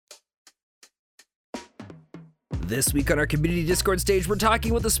This week on our community Discord stage, we're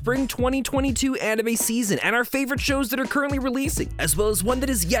talking about the spring 2022 anime season and our favorite shows that are currently releasing, as well as one that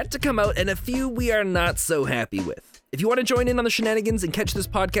is yet to come out and a few we are not so happy with. If you want to join in on the shenanigans and catch this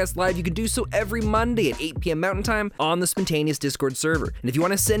podcast live, you can do so every Monday at 8 p.m. Mountain Time on the Spontaneous Discord server. And if you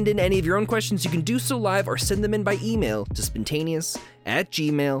want to send in any of your own questions, you can do so live or send them in by email to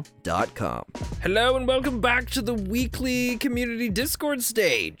spontaneous@gmail.com. Hello and welcome back to the weekly community Discord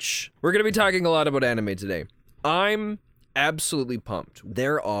stage. We're going to be talking a lot about anime today. I'm absolutely pumped.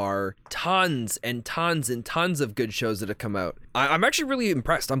 There are tons and tons and tons of good shows that have come out. I'm actually really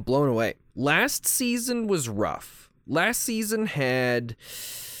impressed. I'm blown away. Last season was rough. Last season it had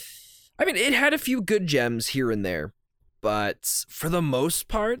a few good gems here and there, but for the most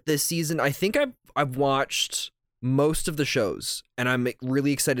part, this season, I think I've watched most of the shows, and I'm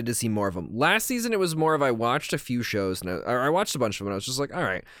really excited to see more of them. Last season, it was more of I watched a few shows, and I watched a bunch of them, and I was just like, all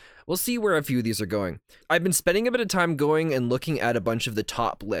right, we'll see where a few of these are going. I've been spending a bit of time going and looking at a bunch of the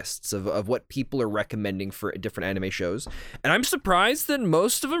top lists of what people are recommending for different anime shows, and I'm surprised that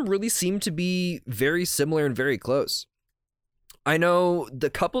most of them really seem to be very similar and very close. I know the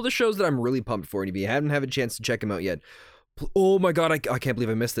couple of the shows that I'm really pumped for, and if you haven't had a chance to check them out yet, oh my god, I can't believe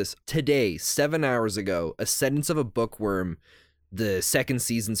I missed this. Today, 7 hours ago, Ascendance of a Bookworm, the second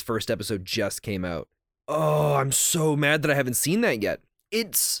season's first episode just came out. Oh, I'm so mad that I haven't seen that yet.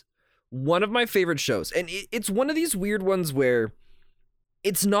 It's one of my favorite shows, and it's one of these weird ones where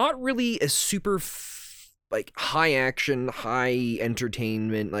it's not really a super high action, high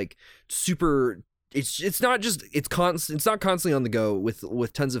entertainment, super. It's not constantly on the go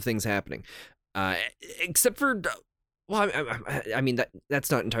with tons of things happening, except for. Well, I mean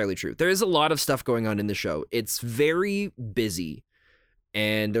that's not entirely true. There is a lot of stuff going on in the show. It's very busy,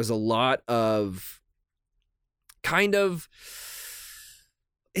 and there's a lot of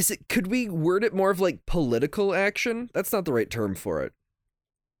could we word it more of like political action? That's not the right term for it.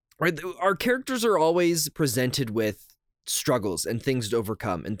 Right? Our characters are always presented with struggles and things to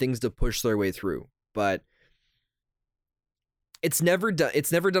overcome and things to push their way through, but it's never done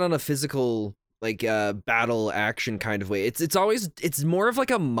on a physical battle action kind of way. It's more of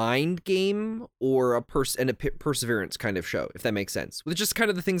like a mind game or a perseverance kind of show, if that makes sense. With just kind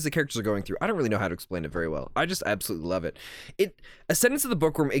of the things the characters are going through. I don't really know how to explain it very well. I just absolutely love it. Ascendance of the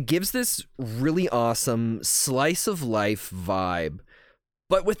Bookworm, it gives this really awesome slice of life vibe,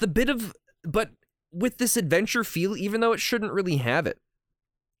 but with this adventure feel, even though it shouldn't really have it.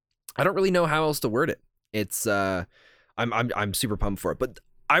 I don't really know how else to word it. It's I'm super pumped for it, but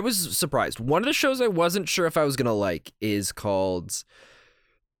I was surprised. One of the shows I wasn't sure if I was gonna like is called,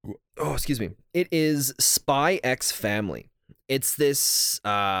 it is Spy X Family. It's this,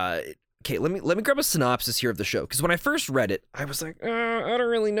 okay, let me grab a synopsis here of the show, because when I first read it, I was like, I don't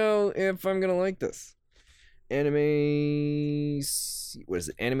really know if I'm gonna like this. Anime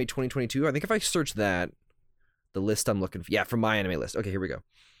 2022? I think if I search that, the list I'm looking for, yeah, from my anime list. Okay, here we go.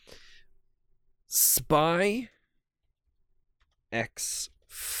 Spy X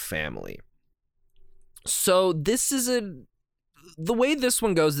Family. So this is the way this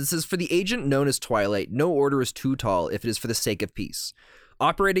one goes, this is for the agent known as Twilight. No order is too tall if it is for the sake of peace.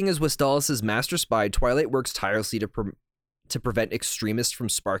 Operating as Westalis' master spy, Twilight works tirelessly to prevent extremists from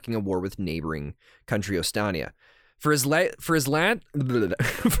sparking a war with neighboring country Ostania. For his latest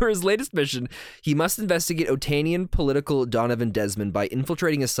mission, he must investigate Otanian political Donovan Desmond by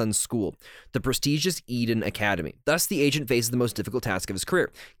infiltrating his son's school, the prestigious Eden Academy. Thus, the agent faces the most difficult task of his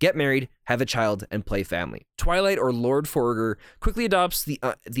career: get married, have a child, and play family. Twilight, or Lord Forger, quickly adopts the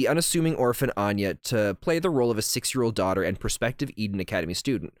unassuming orphan Anya to play the role of a 6-year-old daughter and prospective Eden Academy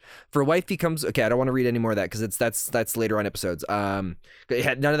student. For a wife, he comes. Okay, I don't want to read any more of that because that's later on episodes. None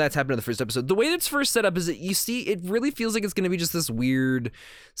of that's happened in the first episode. The way that's first set up is that you see it really feels like it's going to be just this weird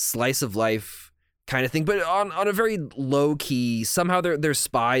slice of life kind of thing, but on a very low key. Somehow they're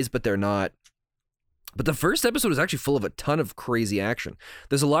spies, but they're not. But the first episode is actually full of a ton of crazy action.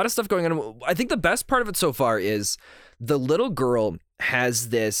 There's a lot of stuff going on. I think the best part of it so far is the little girl has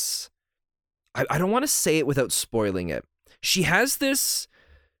this, I don't want to say it without spoiling it. She has this,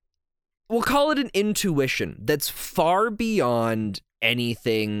 we'll call it an intuition that's far beyond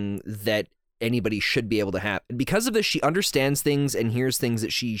anything that anybody should be able to have. And because of this, she understands things and hears things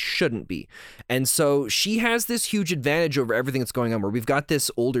that she shouldn't be. And so she has this huge advantage over everything that's going on, where we've got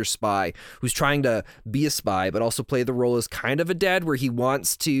this older spy who's trying to be a spy, but also play the role as kind of a dad, where he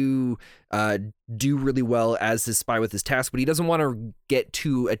wants to do really well as his spy with his task, but he doesn't want to get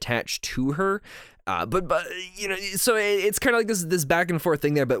too attached to her. But you know, so it's kind of like this back and forth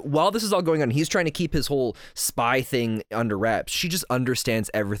thing there. But while this is all going on, he's trying to keep his whole spy thing under wraps. She just understands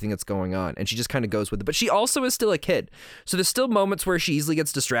everything that's going on, and she just kind of goes with it. But she also is still a kid, so there's still moments where she easily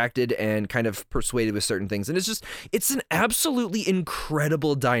gets distracted and kind of persuaded with certain things. And it's an absolutely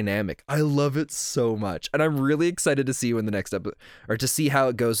incredible dynamic. I love it so much, and I'm really excited to see when the next episode, or to see how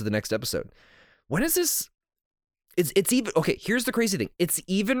it goes with the next episode. When is this? It's even okay. Here's the crazy thing. It's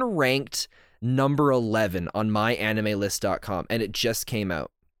even ranked number 11 on myanimelist.com, and it just came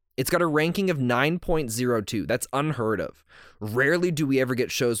out. It's got a ranking of 9.02. That's unheard of. Rarely do we ever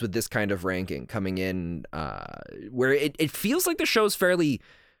get shows with this kind of ranking coming in, where it feels like the show's fairly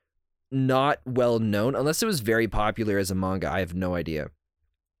not well known, unless it was very popular as a manga. I have no idea.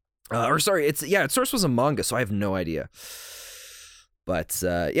 Its source was a manga, so I have no idea. But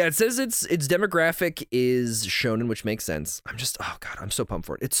it says its demographic is shonen, which makes sense. I'm so pumped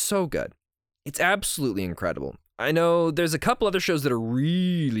for it. It's so good. It's absolutely incredible. I know there's a couple other shows that are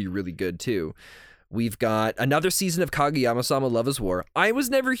really, really good too. We've got another season of Kageyama-sama Love is War. I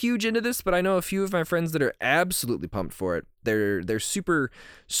was never huge into this, but I know a few of my friends that are absolutely pumped for it. They're super,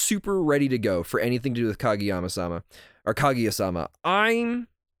 super ready to go for anything to do with Kageyama-sama or Kaguya-sama. I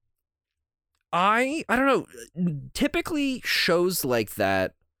don't know. Typically shows like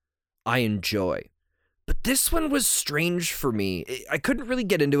that I enjoy. But this one was strange for me. I couldn't really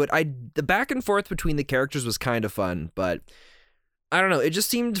get into it. The back and forth between the characters was kind of fun, but I don't know. It just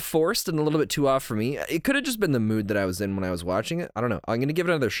seemed forced and a little bit too off for me. It could have just been the mood that I was in when I was watching it. I don't know. I'm going to give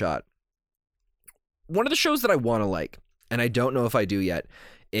it another shot. One of the shows that I want to like, and I don't know if I do yet,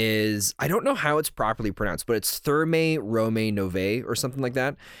 is, I don't know how it's properly pronounced, but it's Thermae Romae Novae or something like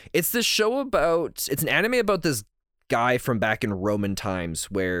that. It's this show it's an anime about this guy from back in Roman times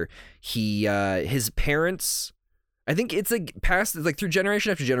where his parents, I think it's like passed, like through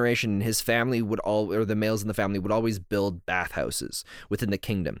generation after generation, his family or the males in the family would always build bathhouses within the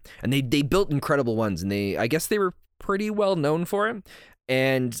kingdom. And they built incredible ones, and I guess they were pretty well known for it.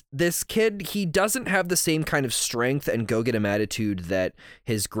 And this kid, he doesn't have the same kind of strength and go-get-em attitude that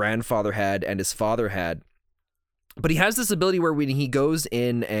his grandfather had and his father had. But he has this ability where when he goes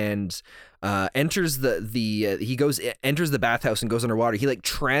in and enters the bathhouse and goes underwater, he like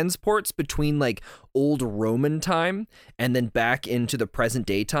transports between like old Roman time and then back into the present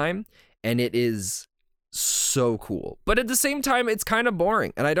day time, and it is so cool. But at the same time, it's kind of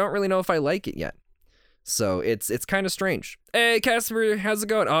boring, and I don't really know if I like it yet. So it's kind of strange. Hey, Casper, how's it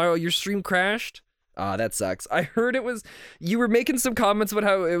going? Oh, your stream crashed? That sucks. I heard you were making some comments about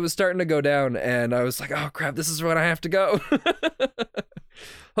how it was starting to go down, and I was like, oh crap, this is when I have to go.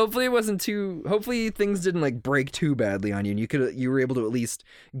 Hopefully things didn't like break too badly on you, and you were able to at least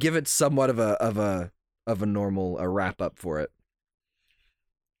give it somewhat of a normal wrap up for it.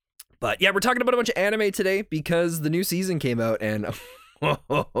 But yeah, we're talking about a bunch of anime today because the new season came out, and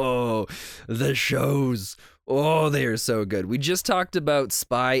the shows, they are so good. We just talked about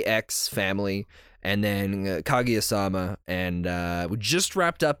Spy X Family, and then Kaguya-sama, and we just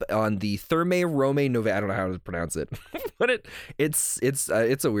wrapped up on the Thermae Romae Novae. I don't know how to pronounce it, but it's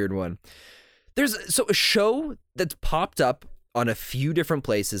a weird one. There's a show that's popped up on a few different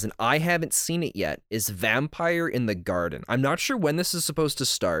places, and I haven't seen it yet, is Vampire in the Garden. I'm not sure when this is supposed to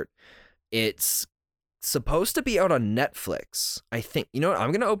start. It's supposed to be out on Netflix, I think. You know what?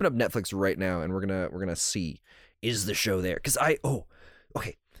 I'm gonna open up Netflix right now, and we're gonna see, is the show there? Because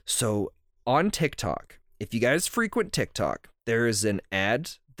okay. So on TikTok, if you guys frequent TikTok, there is an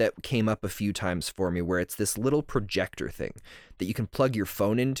ad that came up a few times for me where it's this little projector thing that you can plug your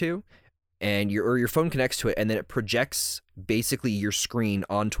phone into, and your phone connects to it, and then it projects basically your screen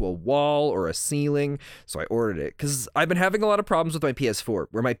onto a wall or a ceiling. So I ordered it because I've been having a lot of problems with my PS4,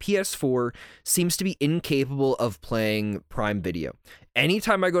 where my PS4 seems to be incapable of playing Prime Video.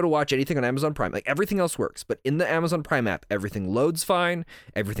 Anytime I go to watch anything on Amazon Prime, like everything else works, but in the Amazon Prime app, everything loads fine,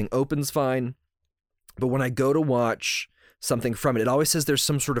 everything opens fine. But when I go to watch something from it, it always says there's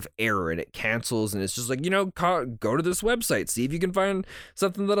some sort of error, and it cancels, and it's just like, go to this website, see if you can find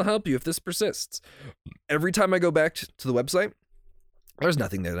something that'll help you if this persists. Every time I go back to the website, there's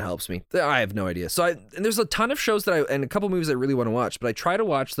nothing there that helps me. I have no idea. And there's a ton of shows and a couple movies I really want to watch, but I try to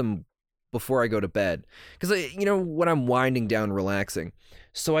watch them before I go to bed, because when I'm winding down, relaxing.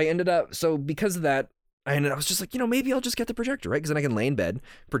 So because of that, and I was just like, maybe I'll just get the projector, right? Because then I can lay in bed,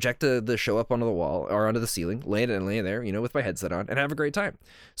 project the show up onto the wall or onto the ceiling, lay there, with my headset on, and have a great time.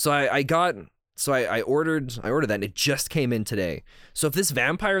 So I ordered that, and it just came in today. So if this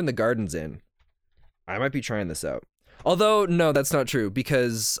Vampire in the Garden's in, I might be trying this out. Although no, that's not true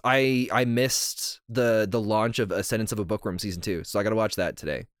because I missed the launch of Ascendance of a Bookworm season 2, so I gotta watch that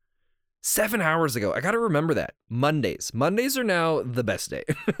today. 7 hours ago. I gotta remember that. Mondays are now the best day.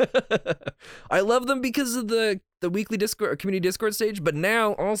 I love them because of the weekly Discord community Discord stage, but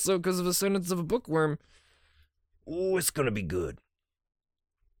now also because of Ascendance of a Bookworm. Oh, it's gonna be good.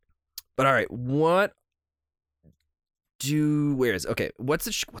 But all right, where is okay? What's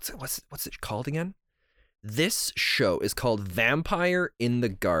it called again? This show is called Vampire in the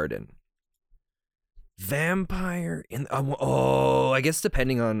Garden. Vampire in I guess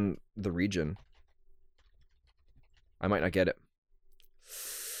depending on the region, I might not get it.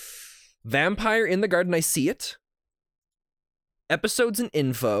 Vampire in the Garden. I see it. Episodes and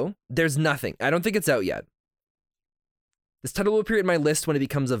info. There's nothing. I don't think it's out yet. This title will appear in my list when it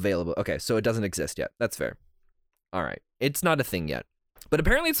becomes available. Okay, so it doesn't exist yet. That's fair. All right. It's not a thing yet. But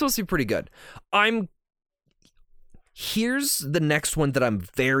apparently it's supposed to be pretty good. Here's the next one that I'm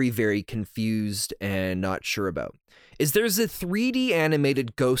very, very confused and not sure about. There's a 3D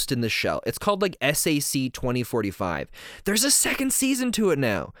animated Ghost in the Shell. It's called like SAC 2045. There's a second season to it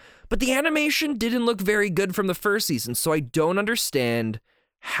now. But the animation didn't look very good from the first season, so I don't understand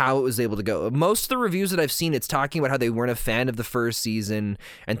how it was able to go. Most of the reviews that I've seen, it's talking about how they weren't a fan of the first season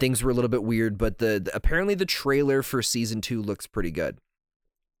and things were a little bit weird, but apparently the trailer for season 2 looks pretty good.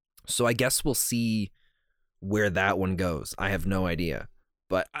 So I guess we'll see where that one goes. I have no idea.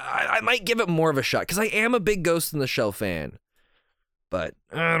 But I might give it more of a shot because I am a big Ghost in the Shell fan. But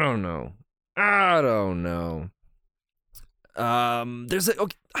I don't know. There's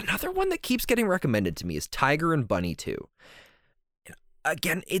another one that keeps getting recommended to me is Tiger and Bunny 2.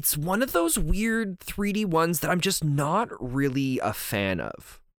 Again, it's one of those weird 3D ones that I'm just not really a fan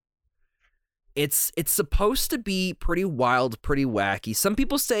of. It's supposed to be pretty wild, pretty wacky. Some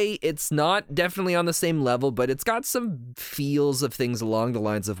people say it's not definitely on the same level, but it's got some feels of things along the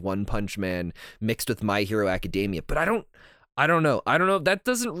lines of One Punch Man mixed with My Hero Academia. But I don't know. That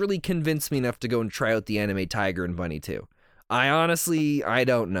doesn't really convince me enough to go and try out the anime Tiger and Bunny 2. I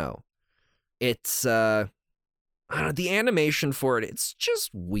don't know. It's I don't know, the animation for it, it's just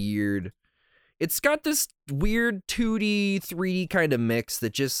weird. It's got this weird 2D, 3D kind of mix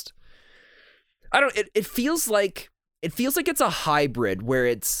that just it feels like it's a hybrid where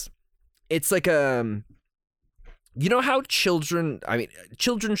it's like you know how the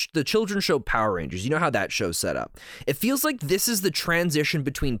children's show Power Rangers, you know how that show's set up. It feels like this is the transition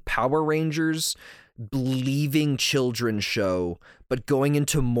between Power Rangers leaving children's show but going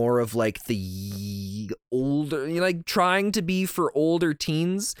into more of like the older, like trying to be for older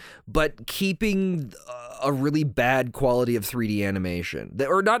teens but keeping a really bad quality of 3D animation,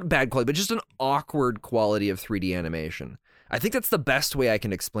 or not bad quality but just an awkward quality of 3D animation. I think that's the best way I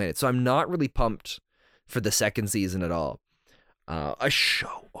can explain it. So I'm not really pumped for the second season at all. A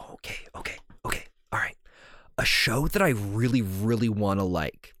show, okay, all right, a show that I really want to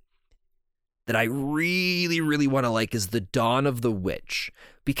like, is The Dawn of the Witch,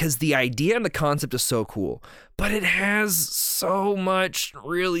 because the idea and the concept is so cool, but it has so much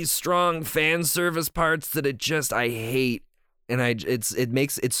really strong fan service parts that I hate, and I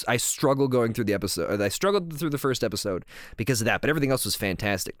struggle going through the episode. I struggled through the first episode because of that, but everything else was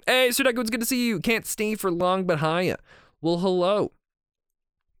fantastic. Hey, Sir Duck, it's good to see you. Can't stay for long, but hiya. Well, hello.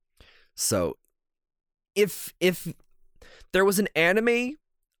 So, if there was an anime,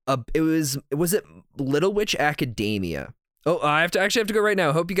 was it Little Witch Academia? Oh, I have to go right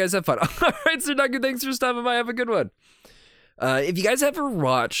now. Hope you guys have fun. All right, Sir Duck, thanks for stopping by. Have a good one. If you guys ever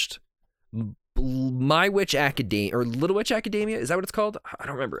watched My Witch Academia or Little Witch Academia, is that what it's called? I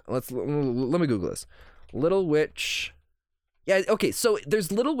don't remember. Let me Google this. Little Witch. Yeah, okay, so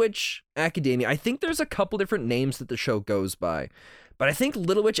there's Little Witch Academia. I think there's a couple different names that the show goes by, but I think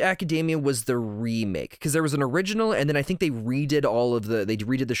Little Witch Academia was the remake, because there was an original, and then I think they redid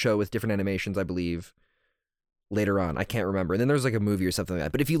the show with different animations, I believe, later on. I can't remember. And then there's like a movie or something like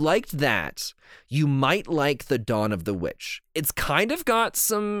that. But if you liked that, you might like The Dawn of the Witch. It's kind of got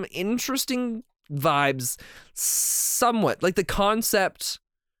some interesting vibes, somewhat. Like the concept,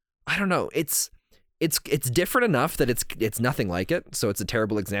 I don't know, it's different enough that it's nothing like it, so it's a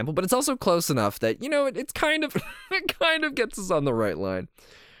terrible example, but it's also close enough that, it's kind of it kind of gets us on the right line.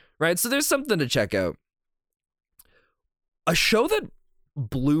 Right? So there's something to check out. A show that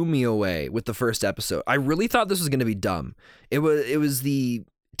blew me away with the first episode. I really thought this was going to be dumb.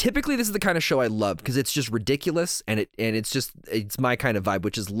 Typically this is the kind of show I love because it's just ridiculous and it's my kind of vibe,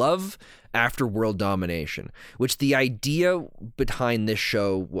 which is Love After World Domination, which the idea behind this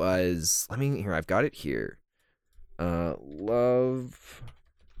show was, I've got it here. Love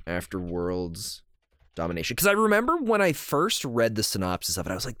After Worlds domination. Because I remember when I first read the synopsis of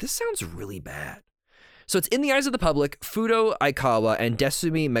it, I was like, this sounds really bad. So it's in the eyes of the public, Fudo Aikawa and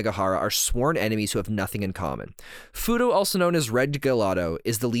Desumi Megahara are sworn enemies who have nothing in common. Fudo, also known as Red Gelato,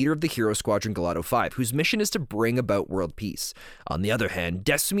 is the leader of the hero squadron Gelato 5, whose mission is to bring about world peace. On the other hand,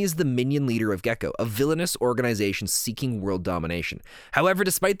 Desumi is the minion leader of Gecko, a villainous organization seeking world domination. However,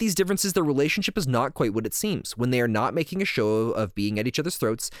 despite these differences, their relationship is not quite what it seems. When they are not making a show of being at each other's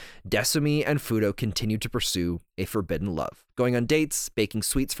throats, Desumi and Fudo continue to pursue a forbidden love, going on dates, baking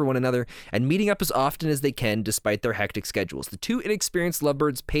sweets for one another, and meeting up as often as they can despite their hectic schedules. The two inexperienced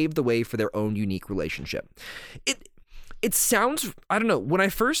lovebirds pave the way for their own unique relationship. It sounds, I don't know, when I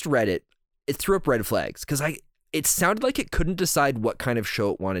first read it, it threw up red flags because it sounded like it couldn't decide what kind of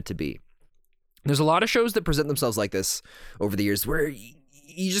show it wanted to be. There's a lot of shows that present themselves like this over the years where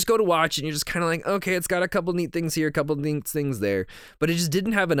you just go to watch and you're just kind of like, okay, it's got a couple neat things here, a couple neat things there, but it just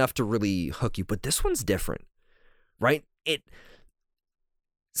didn't have enough to really hook you. But this one's different, right?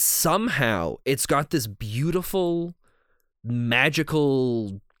 Somehow it's got this beautiful,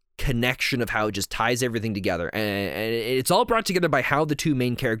 magical connection of how it just ties everything together, and it's all brought together by how the two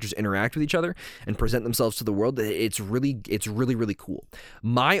main characters interact with each other and present themselves to the world. It's really cool.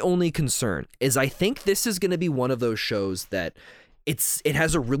 My only concern is I think this is going to be one of those shows that it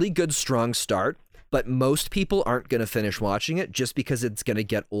has a really good strong start, but most people aren't going to finish watching it just because it's going to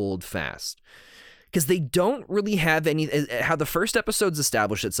get old fast. Because they don't really have any, how the first episode's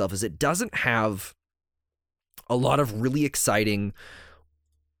established itself is it doesn't have a lot of really exciting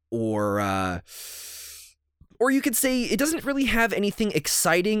or you could say it doesn't really have anything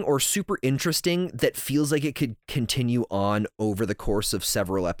exciting or super interesting that feels like it could continue on over the course of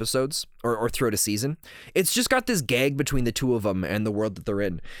several episodes or throughout a season. It's just got this gag between the two of them and the world that they're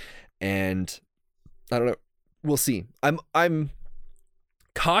in. And I don't know. We'll see. I'm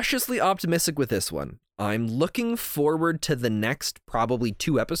cautiously optimistic with this one. I'm looking forward to the next probably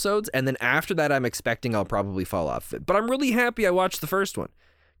 2 episodes, and then after that I'm expecting I'll probably fall off it. But I'm really happy I watched the first one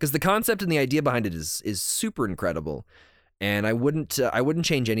because the concept and the idea behind it is super incredible, and I wouldn't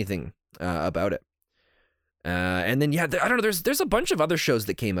change anything about it. And then I don't know. There's a bunch of other shows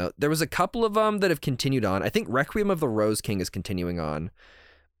that came out. There was a couple of them that have continued on. I think Requiem of the Rose King is continuing on.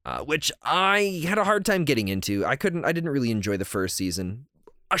 Which I had a hard time getting into. I didn't really enjoy the first season.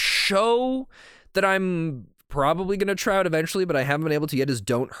 A show that I'm probably going to try out eventually, but I haven't been able to yet is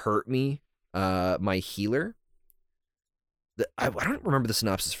Don't Hurt Me, My Healer. I don't remember the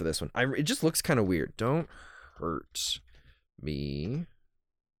synopsis for this one. It just looks kind of weird. Don't Hurt Me,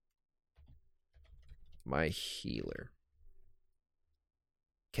 My Healer.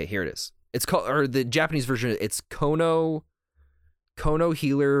 Okay, here it is. It's called, or the Japanese version, it's Kono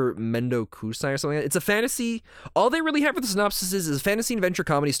Healer Mendo Kusai or something like that. It's a fantasy. All they really have for the synopsis is a fantasy adventure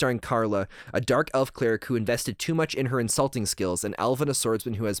comedy starring Carla, a dark elf cleric who invested too much in her insulting skills, and Alvin, a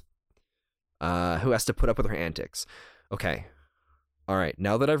swordsman who has to put up with her antics. Okay. All right.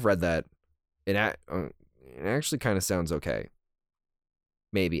 Now that I've read that, it actually kind of sounds okay.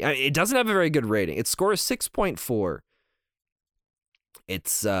 Maybe. It doesn't have a very good rating. Its score is 6.4.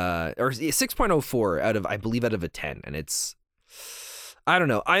 It's or 6.04 out of a 10, and it's, I don't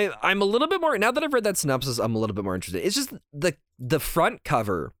know. I'm a little bit more, now that I've read that synopsis, I'm a little bit more interested. It's just the front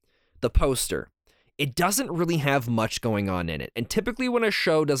cover, the poster, it doesn't really have much going on in it. And typically when a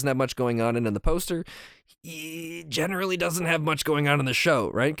show doesn't have much going on in the poster, it generally doesn't have much going on in the show,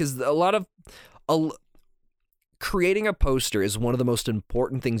 right? Because creating a poster is one of the most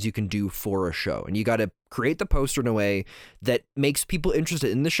important things you can do for a show. And you got to create the poster in a way that makes people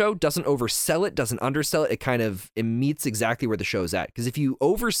interested in the show, doesn't oversell it, doesn't undersell it. It meets exactly where the show's at. Because if you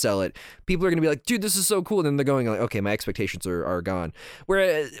oversell it, people are going to be like, dude, this is so cool. And then they're going like, okay, my expectations are gone.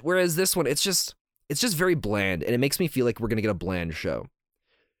 Whereas this one, it's just very bland, and it makes me feel like we're going to get a bland show.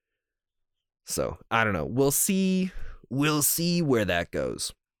 So I don't know. We'll see where that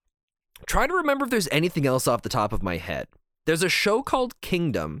goes. Try to remember if there's anything else off the top of my head. There's a show called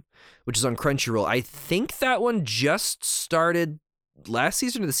Kingdom, which is on Crunchyroll. I think that one just started last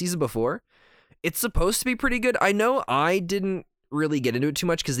season or the season before. It's supposed to be pretty good. I know I didn't really get into it too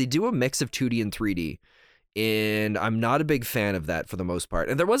much because they do a mix of 2D and 3D, and I'm not a big fan of that for the most part.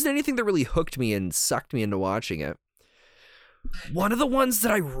 And there wasn't anything that really hooked me and sucked me into watching it. One of the ones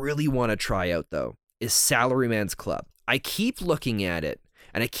that I really want to try out, though, is Salaryman's Club. I keep looking at it,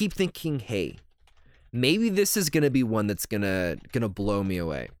 and I keep thinking, hey, maybe this is going to be one that's gonna blow me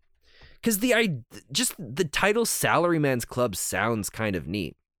away. Because the title Salaryman's Club sounds kind of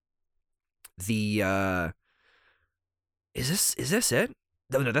neat. Is this it?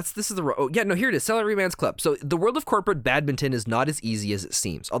 No, this is the. Oh, yeah, no, here it is. Salaryman's Club. So, the world of corporate badminton is not as easy as it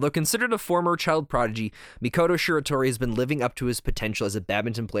seems. Although considered a former child prodigy, Mikoto Shiratori has been living up to his potential as a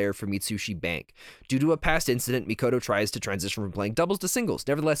badminton player for Mitsubishi Bank. Due to a past incident, Mikoto tries to transition from playing doubles to singles.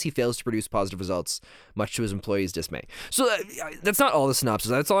 Nevertheless, he fails to produce positive results, much to his employees' dismay. So, that's not all the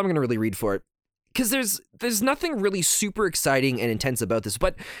synopsis. That's all I'm going to really read for it. Because there's nothing really super exciting and intense about this.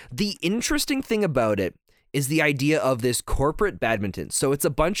 But the interesting thing about it is the idea of this corporate badminton. So it's a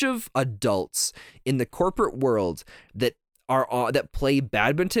bunch of adults in the corporate world that that play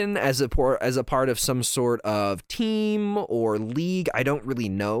badminton as a part of some sort of team or league. I don't really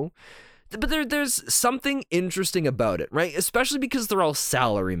know. But there's something interesting about it, right? Especially because they're all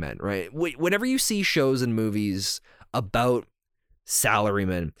salarymen, right? Whenever you see shows and movies about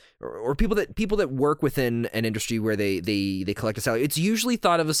salarymen or people that work within an industry where they collect a salary, it's usually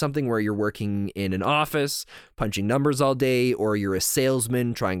thought of as something where you're working in an office punching numbers all day, or you're a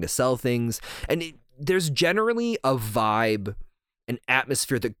salesman trying to sell things, and there's generally a vibe, an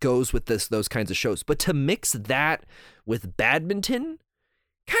atmosphere that goes with those kinds of shows. But to mix that with badminton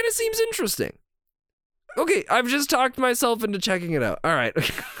kind of seems interesting. Okay, I've just talked myself into checking it out. All right.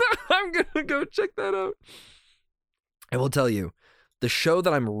 I'm gonna go check that out. I will tell you, the show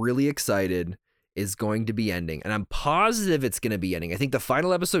that I'm really excited is going to be ending, and I'm positive it's going to be ending. I think the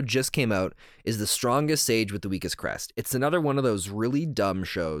final episode just came out, is The Strongest Sage with the Weakest Crest. It's another one of those really dumb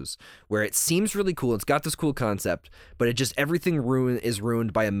shows where it seems really cool. It's got this cool concept, but it just, everything is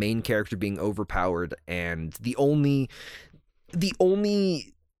ruined by a main character being overpowered, and the only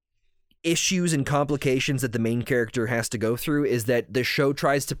issues and complications that the main character has to go through is that the show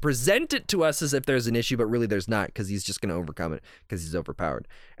tries to present it to us as if there's an issue, but really there's not, because he's just going to overcome it because he's overpowered,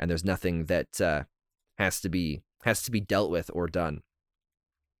 and there's nothing that has to be dealt with or done.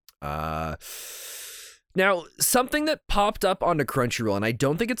 Now, something that popped up onto Crunchyroll, and I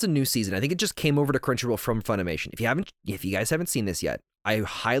don't think it's a new season. I think it just came over to Crunchyroll from Funimation. If you guys haven't seen this yet, I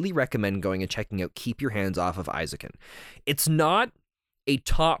highly recommend going and checking out Keep Your Hands Off of Eizouken. It's not a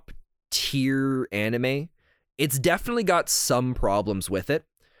top tier anime. It's definitely got some problems with it,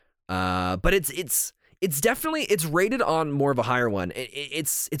 but it's definitely, it's rated on more of a higher one.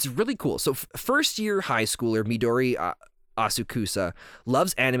 It's really cool. So first year high schooler Midori Asukusa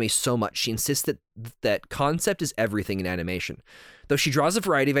loves anime so much she insists that concept is everything in animation. Though she draws a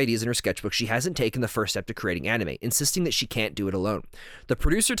variety of ideas in her sketchbook, she hasn't taken the first step to creating anime, insisting that she can't do it alone. The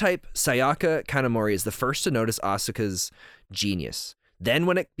producer type Sayaka Kanamori is the first to notice Asuka's genius. Then,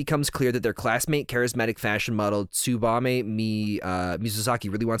 when it becomes clear that their classmate, charismatic fashion model Tsubame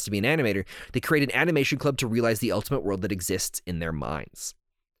Mizusaki really wants to be an animator, they create an animation club to realize the ultimate world that exists in their minds.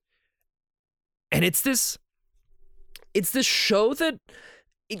 And it's this show that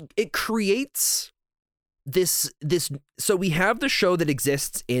it creates this. So we have the show that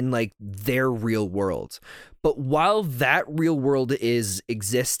exists in like their real world. But while that real world is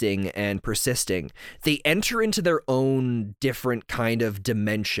existing and persisting, they enter into their own different kind of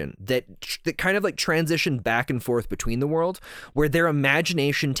dimension that kind of like transition back and forth between the world, where their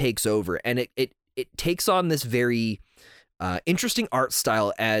imagination takes over, and it takes on this very interesting art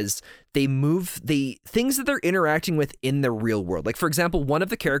style as they move the things that they're interacting with in the real world. Like, for example, one of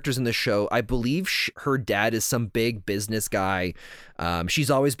the characters in the show, I believe her dad is some big business guy. She's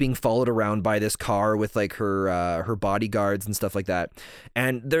always being followed around by this car with like her bodyguards and stuff like that.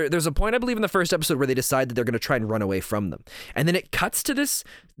 And there's a point, I believe, in the first episode where they decide that they're going to try and run away from them. And then it cuts to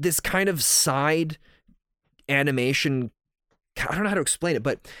this kind of side animation. I don't know how to explain it,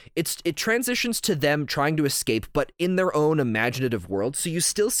 but it transitions to them trying to escape, but in their own imaginative world. So you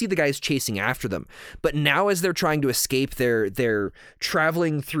still see the guys chasing after them, but now as they're trying to escape, they're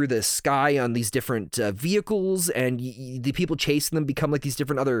traveling through the sky on these different vehicles, and the people chasing them become like these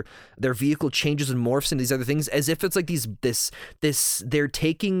different their vehicle changes and morphs into these other things, as if it's like they're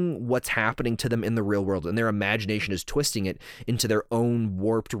taking what's happening to them in the real world, and their imagination is twisting it into their own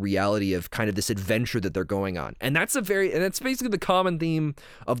warped reality of kind of this adventure that they're going on. And that's basically the common theme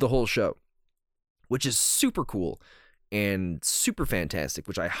of the whole show, which is super cool and super fantastic,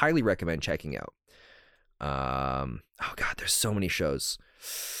 which I highly recommend checking out. Oh god, there's so many shows.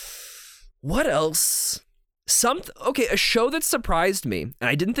 What else? A show that surprised me, and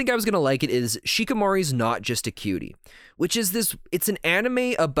I didn't think I was gonna like it, is Shikamori's Not Just a Cutie, which is it's an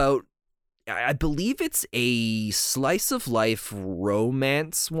anime about, I believe it's a slice of life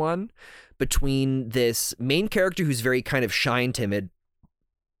romance one between this main character who's very kind of shy and timid.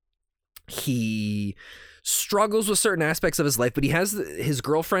 He struggles with certain aspects of his life, but his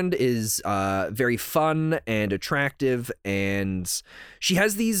girlfriend is very fun and attractive, and she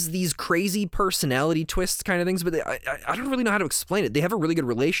has these crazy personality twists kind of things, but I don't really know how to explain it. They have a really good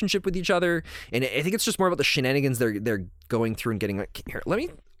relationship with each other, and I think it's just more about the shenanigans they're going through and getting. Here,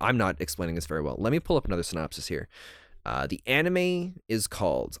 I'm not explaining this very well. Let me pull up another synopsis here. The anime is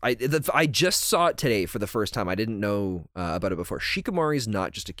called, I just saw it today for the first time. I didn't know about it before. Shikamori's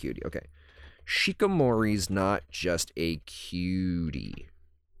Not Just a Cutie. Okay. Shikamori's Not Just a Cutie.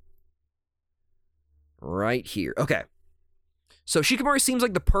 Right here. Okay. So Shikamori seems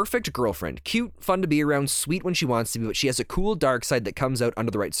like the perfect girlfriend. Cute, fun to be around, sweet when she wants to be, but she has a cool dark side that comes out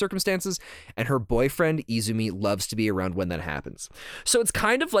under the right circumstances, and her boyfriend, Izumi, loves to be around when that happens. So it's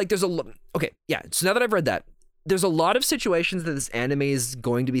kind of like there's okay, yeah, so now that I've read that, there's a lot of situations that this anime is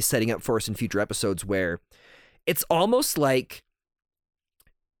going to be setting up for us in future episodes where it's almost like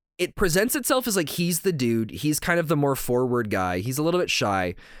it presents itself as like he's the dude. He's kind of the more forward guy. He's a little bit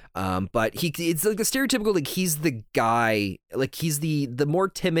shy, but it's like a stereotypical, like he's the guy, like he's the more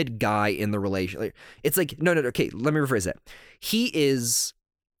timid guy in the relation. It's like, no, okay, let me rephrase that. He is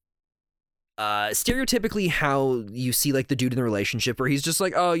stereotypically how you see like the dude in the relationship where he's just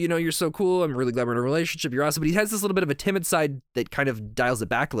like, oh, you know, you're so cool, I'm really glad we're in a relationship, you're awesome, but he has this little bit of a timid side that kind of dials it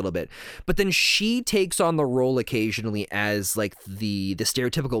back a little bit. But then she takes on the role occasionally as like the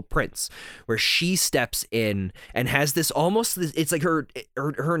stereotypical prince, where she steps in and has this almost, it's like her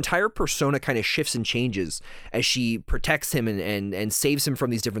entire persona kind of shifts and changes as she protects him and saves him from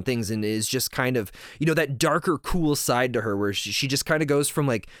these different things, and is just kind of, you know, that darker cool side to her where she just kind of goes from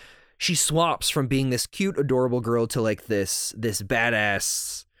like, she swaps from being this cute, adorable girl to like this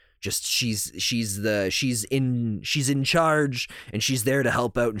badass. Just she's in charge, and she's there to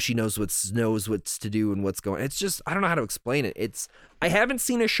help out, and she knows what's to do and what's going. It's just, I don't know how to explain it. I haven't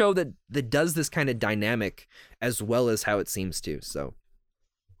seen a show that does this kind of dynamic as well as how it seems to. So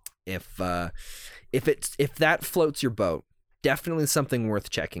if that floats your boat, definitely something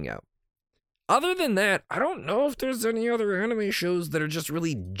worth checking out. Other than that, I don't know if there's any other anime shows that are just have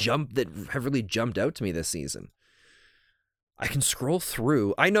really jumped out to me this season. I can scroll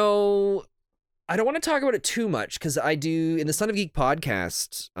through. I know I don't want to talk about it too much because I do in the Son of Geek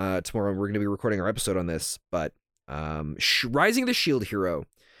podcast tomorrow. We're going to be recording our episode on this, but Rising of the Shield Hero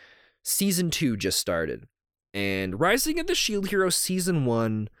season 2 just started, and Rising of the Shield Hero season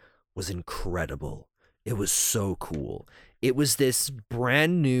 1 was incredible. It was so cool. It was this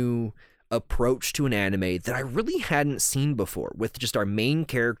brand new approach to an anime that I really hadn't seen before, with just our main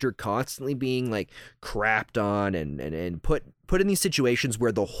character constantly being like crapped on and put in these situations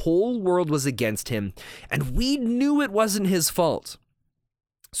where the whole world was against him, and we knew it wasn't his fault.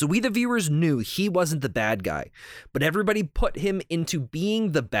 So we, the viewers, knew he wasn't the bad guy, but everybody put him into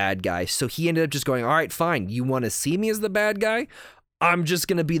being the bad guy. So he ended up just going, all right, fine. You want to see me as the bad guy? I'm just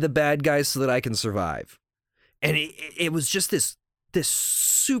going to be the bad guy so that I can survive. And it was just this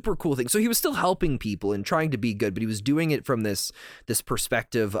super cool thing. So he was still helping people and trying to be good, but he was doing it from this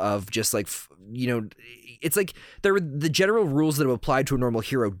perspective of just like, you know, it's like there were the general rules that have applied to a normal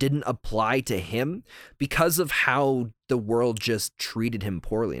hero didn't apply to him because of how the world just treated him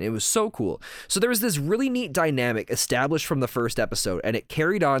poorly. And it was so cool. So there was this really neat dynamic established from the first episode, and it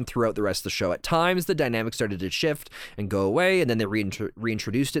carried on throughout the rest of the show. At times, the dynamic started to shift and go away, and then they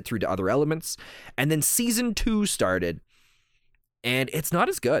reintroduced it through to other elements. And then season 2 started, and it's not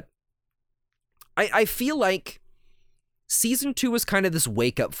as good. I feel like season 2 was kind of this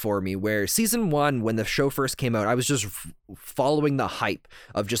wake up for me, where season 1, when the show first came out, I was just following the hype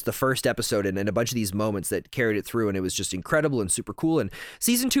of just the first episode and a bunch of these moments that carried it through, and it was just incredible and super cool. And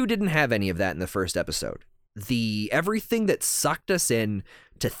season 2 didn't have any of that in the first episode. Everything that sucked us in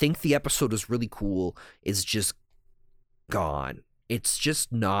to think the episode was really cool is just gone. It's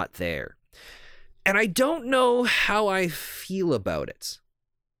just not there. And I don't know how I feel about it.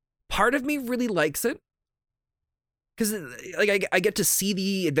 Part of me really likes it, because like I get to see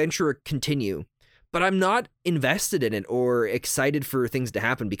the adventure continue, but I'm not invested in it or excited for things to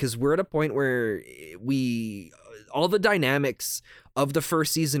happen, because we're at a point where all the dynamics of the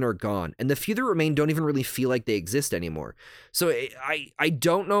first season are gone, and the few that remain don't even really feel like they exist anymore. So I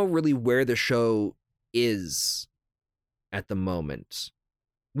don't know really where the show is at the moment.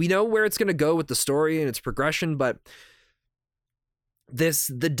 We know where it's going to go with the story and its progression, but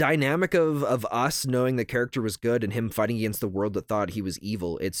the dynamic of us knowing the character was good and him fighting against the world that thought he was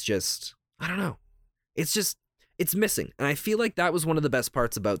evil, it's just, I don't know. It's missing. And I feel like that was one of the best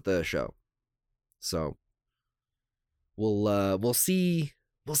parts about the show. So we'll see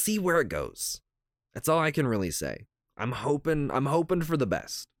where it goes. That's all I can really say. I'm hoping for the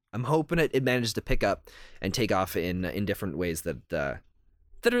best. I'm hoping it manages to pick up and take off in different ways that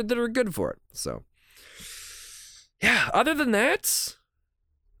are good for it. So yeah, other than that,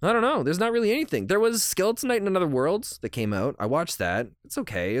 I don't know. There's not really anything. There was Skeleton Knight in Another Worlds that came out. I watched that. It's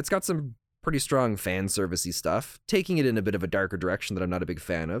okay. It's got some pretty strong fan servicey stuff, taking it in a bit of a darker direction that I'm not a big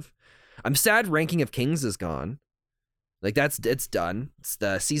fan of. I'm sad Ranking of Kings is gone. Like, it's done.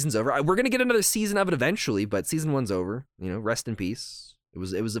 The season's over. We're gonna get another season of it eventually, but season 1's over. You know, rest in peace. It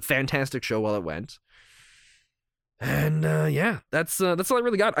was a fantastic show while it went. And yeah, that's all I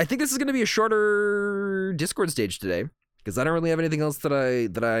really got. I think this is gonna be a shorter Discord stage today because I don't really have anything else that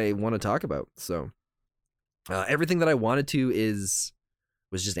I want to talk about. So everything that I wanted to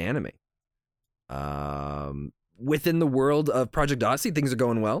was just anime. Within the world of Project Odyssey, things are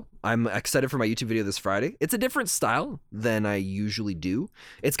going well. I'm excited for my YouTube video this Friday. It's a different style than I usually do.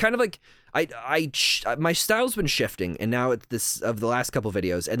 It's kind of like my style's been shifting, and now it's this of the last couple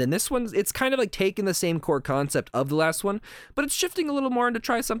videos, and then this one, it's kind of like taking the same core concept of the last one, but it's shifting a little more into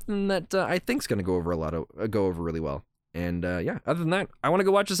try something that I think's going to go over really well. And yeah, other than that, I want to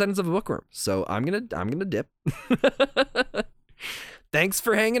go watch The Sentence of a Bookworm, so I'm gonna dip. Thanks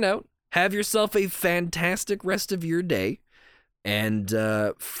for hanging out. Have yourself a fantastic rest of your day. And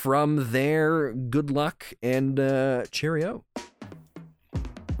from there, good luck and cheerio.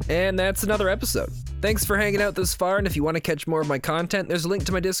 And that's another episode. Thanks for hanging out this far, and if you want to catch more of my content, there's a link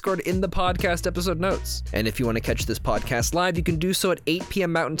to my Discord in the podcast episode notes. And if you want to catch this podcast live, you can do so at 8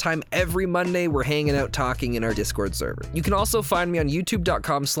 p.m. Mountain Time every Monday. We're hanging out talking in our Discord server. You can also find me on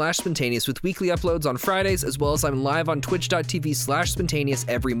youtube.com/spontaneous with weekly uploads on Fridays, as well as I'm live on twitch.tv/spontaneous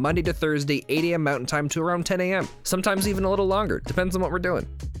every Monday to Thursday, 8 a.m. Mountain Time to around 10 a.m. Sometimes even a little longer, depends on what we're doing.